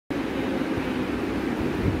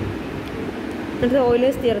അടുത്ത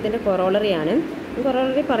Euler's തിയറത്തിൻ്റെ കൊറോളറിയാണ്.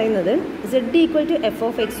 Corollary പറയുന്നത് z equal to F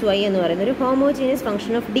of X Y എന്ന് പറയുന്ന ഒരു homogeneous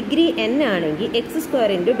function of degree n ആണെങ്കിൽ X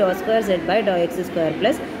square into Dr square Z by Dr X square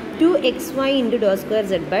plus 2xy into Dr square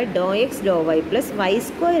Z by Dr X Dr Y plus Y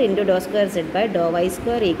square into Dr square Z by Dr Y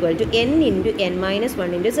square equal to n into n minus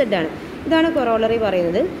 1 into Z ആണ്. ഇതാണ് corollary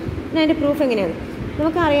പറയുന്നത്. പിന്നെ അതിൻ്റെ proof എങ്ങനെയാണ്?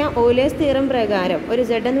 നമുക്കറിയാം Euler's theorem പ്രകാരം ഒരു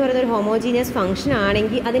z എന്ന് പറയുന്ന ഒരു ഹോമോജീനിയസ് ഫംഗ്ഷൻ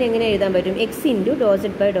ആണെങ്കിൽ അതിനെങ്ങനെ എഴുതാൻ പറ്റും? X into Dr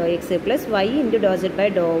Z by Dr X plus Y into Dr Z by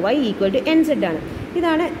Dr Y equal to N Z ആണ്.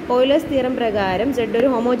 ഇതാണ് ഓയിലേഴ്സ് തിയറം പ്രകാരം z ഒരു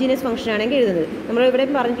ഹോമോജീനിയസ് ഫംഗ്ഷൻ ആണെങ്കിൽ എഴുതുന്നത്. നമ്മൾ ഇവിടെ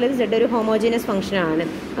പറഞ്ഞിട്ടുള്ളത് z ഒരു ഹോമോജീനിയസ് ഫംഗ്ഷൻ ആണ്.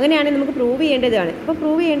 അങ്ങനെയാണെങ്കിൽ നമുക്ക് പ്രൂവ് ചെയ്യേണ്ടതാണ്. അപ്പോൾ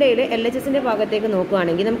പ്രൂവ് ചെയ്യേണ്ടതിൽ എൽ എച്ച് എസിൻ്റെ ഭാഗത്തേക്ക്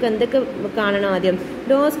നോക്കുകയാണെങ്കിൽ നമുക്ക് എന്തൊക്കെ കാണണം? ആദ്യം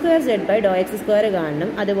ഡോ square Z by Dr X square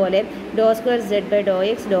കാണണം, അതുപോലെ ഡോ square Z by Dr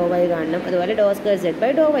X Dr Y കാണണം, അതുപോലെ ഡോ square Z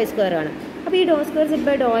by Dr Y square കാണണം. അപ്പോൾ ഈ ഡോ square Z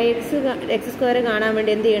by Dr X square കാണാൻ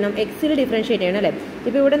വേണ്ടി എന്ത് ചെയ്യണം? എക്സിൽ ഡിഫറൻഷ്യേറ്റ് ചെയ്യണം അല്ലേ?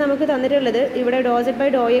 ഇപ്പോൾ ഇവിടെ നമുക്ക് തന്നിട്ടുള്ളത് ഇവിടെ ഡോ സെഡ് ബൈ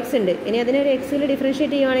ഡോ എക്സ് ഉണ്ട്. ഇനി അതിനൊരു എക്സിൽ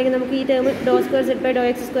ഡിഫറൻഷ്യേറ്റ് ചെയ്യുകയാണെങ്കിൽ നമുക്ക് ഈ term Dr square Z by Dr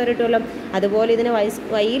X square കിട്ടുമല്ലോ. അതുപോലെ ഇതിനെ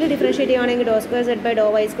വൈയിൽ ഡിഫറൻഷ്യേറ്റ് ചെയ്യുകയാണെങ്കിൽ ഡോ square Z by Dr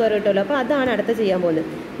Y square കിട്ടുമല്ലോ. അപ്പോൾ അതാണ് അടുത്ത് ചെയ്യാൻ പോകുന്നത്.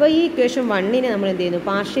 അപ്പോൾ ഈ ഇക്വേഷൻ 1നെ നമ്മൾ എന്ത് ചെയ്യുന്നു?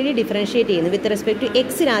 പാർഷ്യലി ഡിഫറൻഷ്യേറ്റ് ചെയ്യുന്നു വിത്ത് റെസ്പെക്ട് ടു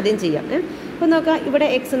എക്സിൽ ആദ്യം ചെയ്യാം. അപ്പോൾ നോക്കാം, ഇവിടെ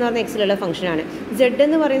എക്സ് എന്ന് പറഞ്ഞാൽ എക്സിലുള്ള ഫംഗ്ഷനാണ്. സെഡ്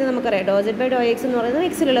എന്ന് പറയുന്നത് നമുക്കറിയാം ഡോ സെഡ് ബൈ ഡോ എക്സ് എന്ന് പറയുന്നത്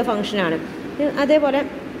എക്സിലുള്ള ഫംഗ്ഷനാണ്. അതേപോലെ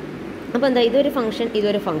അപ്പോൾ എന്താ, ഇതൊരു ഫംഗ്ഷൻ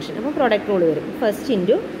ഇതൊരു ഫംഗ്ഷൻ. അപ്പോൾ പ്രൊഡക്റ്റ് റൂൾ വരും. First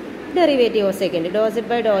into derivative of second Dr Z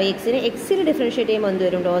by ഡോ എക്സിനെ എക്സിൽ ഡിഫറൻഷ്യേറ്റ് ചെയ്യുമ്പോൾ എന്ത്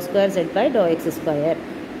വരും? ഡോ square Z by Dr X square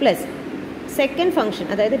plus second function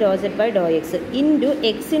അതായത് ഡോ Z by Dr X into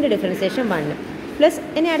എക്സിൻ്റെ ഡിഫറൻസിയേഷൻ 1 പ്ലസ്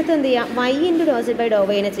ഇനി അടുത്ത് എന്ത് ചെയ്യുക? Y into Dr Z by ഡോ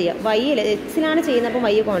വൈനെ ചെയ്യുക. വൈയിൽ എക്സിലാണ് ചെയ്യുന്നത്, അപ്പോൾ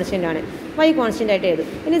വൈ കോൺസ്റ്റൻ്റ് ആണ്. വൈ കോൺസ്റ്റൻ്റ് ആയിട്ട് എഴുതും.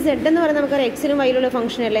 ഇനി സെഡ് എന്ന് പറയുന്നത് നമുക്കറിയാം എക്സിലും വൈയിലുള്ള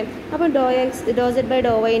ഫംഗ്ഷൻ അല്ലേ? അപ്പോൾ ഡോ സെഡ് ബൈ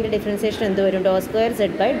ഡോ വൈൻ്റെ ഡിഫറൻസിയേഷൻ എന്ത് വരും? ഡോ square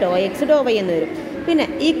Z by Dr X Dr Y എന്ന് വരും. പിന്നെ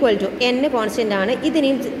ഈക്വൽ ടു n കോൺസ്റ്റൻ്റ് ആണ്.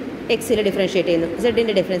 ഇതിനെയും എക്സിൽ ഡിഫറൻഷ്യേറ്റ് ചെയ്യുന്നു.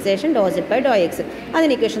 സെഡിൻ്റെ differentiation Dr Z by Dr X.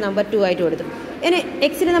 അതിന് ഇക്വേഷൻ നമ്പർ 2 ആയിട്ട് കൊടുത്തു. ഇനി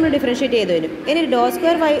എക്സിൽ നമ്മൾ ഡിഫറൻഷ്യേറ്റ് ചെയ്ത് വരും. ഇനി ഡോ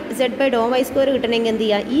square Y Z by Dr Y square കിട്ടണമെങ്കിൽ എന്ത്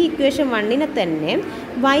ചെയ്യുക? ഈ ഇക്വേഷൻ 1നെ തന്നെ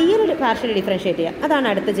വൈയിൽ പാർഷ്യലി ഡിഫറൻഷ്യേറ്റ് ചെയ്യുക. അതാണ്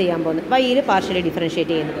അടുത്ത് ചെയ്യാൻ പോകുന്നത്. വൈയിൽ പാർഷ്യലി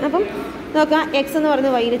ഡിഫറൻഷ്യേറ്റ് ചെയ്യുന്നു. അപ്പം നോക്കാം, എക്സ് എന്ന്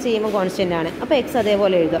പറയുന്നത് വൈയിൽ ചെയ്യുമ്പോൾ കോൺസ്റ്റൻ്റ് ആണ്. അപ്പോൾ എക്സ്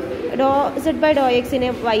അതേപോലെ എഴുതുക. ഡോ സെഡ് ബൈ ഡോ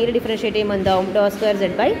എക്സിനെ വൈയിൽ ഡിഫറൻഷ്യേറ്റ് ചെയ്യുമ്പോൾ എന്താവും? ഡോ square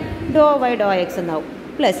Z by Dr Y Dr X എന്നാവും.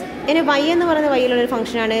 പ്ലസ് ഇനി വൈ എന്ന് പറയുന്ന വൈയിലുള്ള ഒരു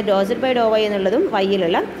ഫംഗ്ഷനാണ്. ഡോ സെഡ് ബൈ ഡോ വൈ എന്നുള്ളതും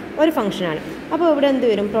വൈയിലുള്ള ഒരു ഫംഗ്ഷനാണ്. അപ്പോൾ ഇവിടെ എന്ത്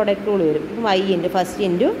വരും? പ്രൊഡക്റ്റ് റൂൾ വരും. Y into first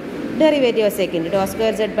into derivative of second Dr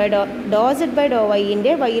square Z by Dr Z by Dr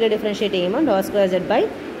വൈൻ്റെ വൈയിൽ differentiate ചെയ്യുമ്പോൾ ഡോ square Z by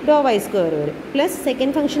Dr Y square വരും. പ്ലസ്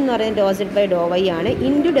സെക്കൻഡ് ഫംഗ്ഷൻ എന്ന് പറയുന്നത് ഡോ സെഡ് ബൈ ഡോ വൈ ആണ്.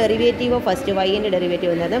 Into derivative of first വൈൻ്റെ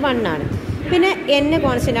derivative എന്നത് 1 ആണ്. പിന്നെ n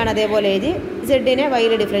constant ആണ്. അതേപോലെ എഴുതി സെഡിനെ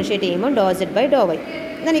വൈയിൽ ഡിഫറൻഷ്യേറ്റ് ചെയ്യുമ്പോൾ ഡോ സെഡ് ബൈ ഡോ വൈ.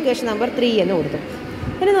 എന്നാൽ ഇക്വേഷൻ നമ്പർ 3 എന്ന് കൊടുത്തു.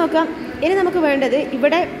 ഇനി നോക്കാം, ഇനി നമുക്ക് വേണ്ടത്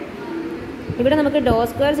ഇവിടെ നമുക്ക് ഡോ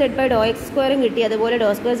square Z by Dr X സ്ക്വയറും കിട്ടി, അതുപോലെ ഡോ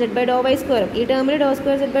square Z by Dr Y സ്ക്വയറും. ഈ ടേമിൽ ഡോ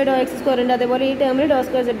square Z by Dr X square ഉണ്ട്, അതേപോലെ ഈ ടേമിൽ ഡോ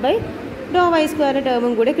square Z by Dr Y സ്ക്വയറിൻ്റെ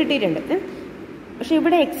ടേമും കൂടെ കിട്ടിയിട്ടുണ്ട്. പക്ഷേ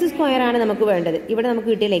ഇവിടെ എക്സ് സ്ക്വയർ ആണ് നമുക്ക് വേണ്ടത്. ഇവിടെ നമുക്ക്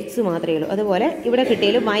കിട്ടിയാൽ എക്സ് മാത്രമേ ഉള്ളൂ, അതുപോലെ ഇവിടെ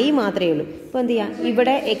കിട്ടിയാൽ വൈ മാത്രമേ ഉള്ളൂ. അപ്പോൾ എന്ത് ചെയ്യാം?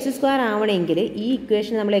 ഇവിടെ എക്സ് സ്ക്വയർ ആവണമെങ്കിൽ ഈ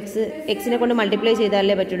ഇക്വേഷൻ നമ്മൾ എക്സിനെ കൊണ്ട് മൾട്ടിപ്ലൈ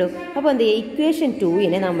ചെയ്താലേ പറ്റുള്ളൂ. അപ്പോൾ എന്ത് ചെയ്യുക? ഇക്വേഷൻ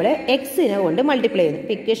 2നെ നമ്മൾ എക്സിനെ കൊണ്ട് മൾട്ടിപ്ലൈ ചെയ്യുന്നു.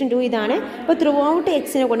 ഇപ്പോൾ ഇക്വേഷൻ 2 ഇതാണ്. അപ്പോൾ ത്രൂ ഔട്ട്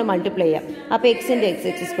എക്സിനെ കൊണ്ട് മൾട്ടിപ്ലൈ ചെയ്യാം. അപ്പോൾ X into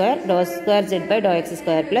X square Dr square Z by Dr X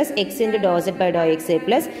square plus X into Dr Z by Dr X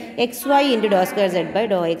plus X Y into Dr square Z by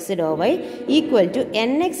Dr X Dr Y equal to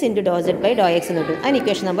N X into Dr Z by Dr X എന്ന് കിട്ടും. അതിന്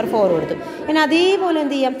equation number 4 കൊടുത്തു. പിന്നെ അതേപോലെ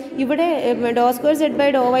എന്ത് ചെയ്യാം? ഇവിടെ ഡോ square Z by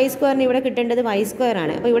Dr Y സ്ക്വയറിന് ഇവിടെ കിട്ടേണ്ടത് വൈ സ്ക്വയർ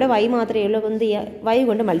ആണ്. അപ്പോൾ ഇവിടെ വൈ മാത്രമേ ഉള്ളൂ. അപ്പോൾ എന്ത് ചെയ്യുക? വൈ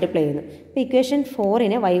കൊണ്ട് മൾട്ടിപ്ലൈ ചെയ്യുന്നു. അപ്പോൾ ഇക്വേഷൻ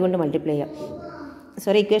 4നെ വൈ കൊണ്ട് മൾട്ടിപ്ലൈ ചെയ്യാം.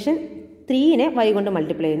 ഇക്വേഷൻ 3നെ വൈ കൊണ്ട്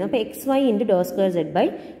മൾട്ടിപ്ലൈ ചെയ്യുന്നു. അപ്പോൾ X Y into Dr square Z by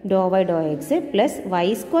Dr Y Dr X plus Y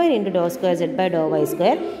square into Dr square Z by Dr Y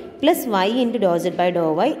square plus Y into Dr Z by Dr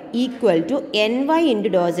Y equal to N Y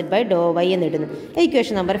into Dr Z by Dr Y എന്ന് ഇടുന്നു.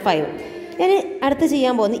 Equation number 5. ഞാൻ അടുത്ത്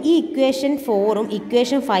ചെയ്യാൻ പോകുന്നത് ഈ equation 4ഉം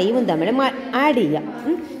equation 5ഉം തമ്മിൽ add ചെയ്യാം.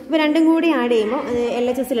 അപ്പോൾ രണ്ടും കൂടി ആഡ് ചെയ്യുമ്പോൾ എൽ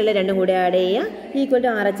എച്ച് എസിലുള്ള രണ്ടും കൂടി ആഡ് ചെയ്യുക, ഈക്വൽ ടു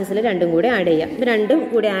ആർ എച്ച് എസിൽ രണ്ടും കൂടി ആഡ് ചെയ്യുക. ഇപ്പോൾ രണ്ടും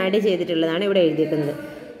കൂടി ആഡ് ചെയ്തിട്ടുള്ളതാണ് ഇവിടെ എഴുതിയിരിക്കുന്നത്.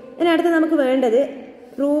 ഇതിനടുത്ത് നമുക്ക് വേണ്ടത്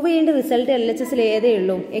പ്രൂവ് ചെയ്യേണ്ട റിസൾട്ട് എൽ എച്ച് എസിൽ ഏതേ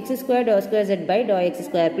ഉള്ളൂ? X square Dr square Z by Dr X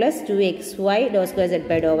square plus 2xy Dr square Z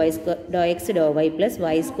by Dr Y square Dr X Dr Y plus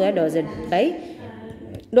Y square Dr Z by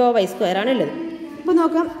Dr Y square ആണുള്ളത്. അപ്പോൾ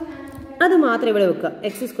നോക്കാം, അത് മാത്രം ഇവിടെ വെക്കുക.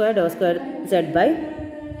 X square Dr square Z by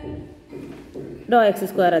Dr X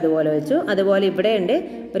square അതുപോലെ വെച്ചു. അതുപോലെ ഇവിടെ ഉണ്ട്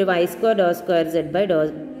ഒരു Y square Dr square Z by Dr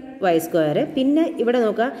Y square. പിന്നെ ഇവിടെ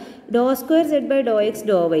നോക്കുക, ഡോ square Z by Dr X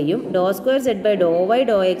Dr വൈയും Dr square Z by Dr Y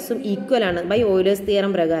ഡോ എക്സും ഈക്വൽ ആണ് ബൈ ഓയിലേഴ്സ്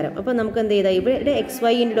തിയറം പ്രകാരം. അപ്പോൾ നമുക്ക് എന്ത് ചെയ്താൽ ഇവിടെ X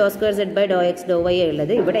Y into Dr square Z by Dr X Dr Y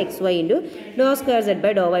ഉള്ളത്, ഇവിടെ X Y into Dr square Z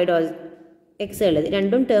by Dr Y Dr X ഉള്ളത്.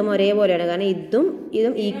 രണ്ടും ടേം ഒരേപോലെയാണ്, കാരണം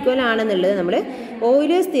ഇതും ഈക്വൽ ആണെന്നുള്ളത് നമ്മൾ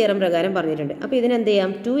ഓയിലേഴ്സ് തിയറം പ്രകാരം പറഞ്ഞിട്ടുണ്ട്. അപ്പോൾ ഇതിനെന്ത്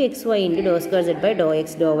ചെയ്യാം? 2xy into Dr square Z by Dr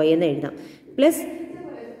X Dr Y എന്ന് എഴുതാം. Plus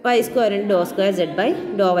Y square into Dr square Z by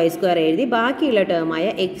Dr Y square എഴുതി ബാക്കിയുള്ള ടേമായ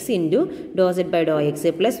X into Dr Z by Dr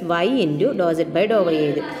X plus Y into Dr Z by Dr Y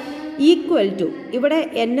എഴുതി equal to ഇവിടെ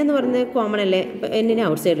N എന്ന് പറയുന്നത് common അല്ലേ, എന്നിനെ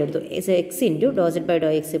out സൈഡിൽ എടുത്തു. X into Dr Z by Dr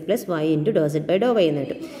X plus Y into Dr Z by Dr Y എന്ന്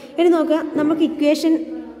കിട്ടും. ഇനി നോക്കുക, നമുക്ക്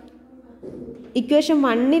ഇക്വേഷൻ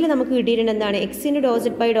 1 നമുക്ക് കിട്ടിയിട്ടുണ്ട് എന്താണ്, X into Dr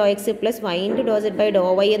Z by Dr X plus Y into Dr Z by Dr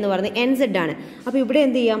Y എന്ന് പറയുന്നത് എൻ സെഡ് ആണ്. അപ്പോൾ ഇവിടെ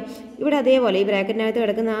എന്ത് ചെയ്യാം, ഇവിടെ അതേപോലെ ഈ ബ്രാക്കറ്റിനകത്ത്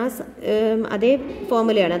കിടക്കുന്ന അതേ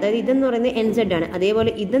ഫോമുലയാണ്, അതായത് ഇതെന്ന് പറയുന്നത് എൻ സെഡ് ആണ്,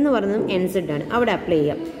 അതേപോലെ ഇതെന്ന് പറയുന്നതും എൻ സെഡ് ആണ്, അവിടെ അപ്ലൈ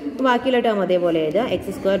ചെയ്യാം. ബാക്കിയുള്ള ടേം അതേപോലെ എഴുതുക,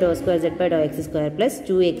 X square Dr square Z by Dr X square plus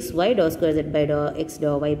 2xy Dr square Z by Dr X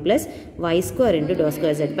Dr Y plus Y square into Dr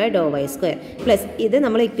square Z by Dr Y square plus ഇത്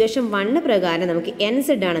നമ്മൾ equation 1 പ്രകാരം നമുക്ക് N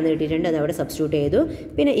Z ആണെന്ന് കിട്ടിയിട്ടുണ്ട്, അത് അവിടെ substitute ചെയ്തു.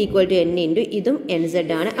 പിന്നെ ഈക്വൽ ടു എൻ ഇൻറ്റു ഇതും എൻ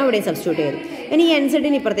സെഡ് ആണ്, അവിടെ സബ്സ്റ്റിറ്റ്യൂട്ട് ചെയ്തു. ഇനി എൻ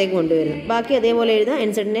സെഡിന് ഇപ്പുറത്തേക്ക് കൊണ്ടുവരുന്നു, ബാക്കി അതേപോലെ എഴുതുക.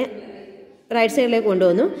 എൻ സെഡിനെ റൈറ്റ് സൈഡിലേക്ക്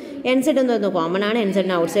കൊണ്ടുവന്നു. എൻ സെഡ് എന്ന് പറയുന്നത് കോമൺ ആണ്, എൻ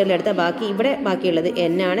സെഡിന് ഔട്ട് സൈഡിൽ എടുത്താൽ ബാക്കിയുള്ളത്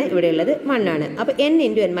എൻ ആണ്, ഇവിടെയുള്ളത് 1 ആണ്. അപ്പോൾ N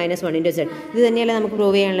into N minus 1 into Z, ഇത് തന്നെയല്ല നമുക്ക്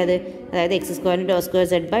പ്രൂവ് ചെയ്യാനുള്ളത്. അതായത് X square Dr square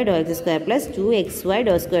Z by Dr X square plus 2xy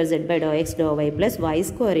Dr square Z by Dr X Dr Y plus Y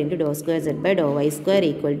square into Dr square Z by Dr Y square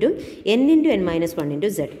equal to N into N minus 1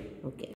 into Z. Okay.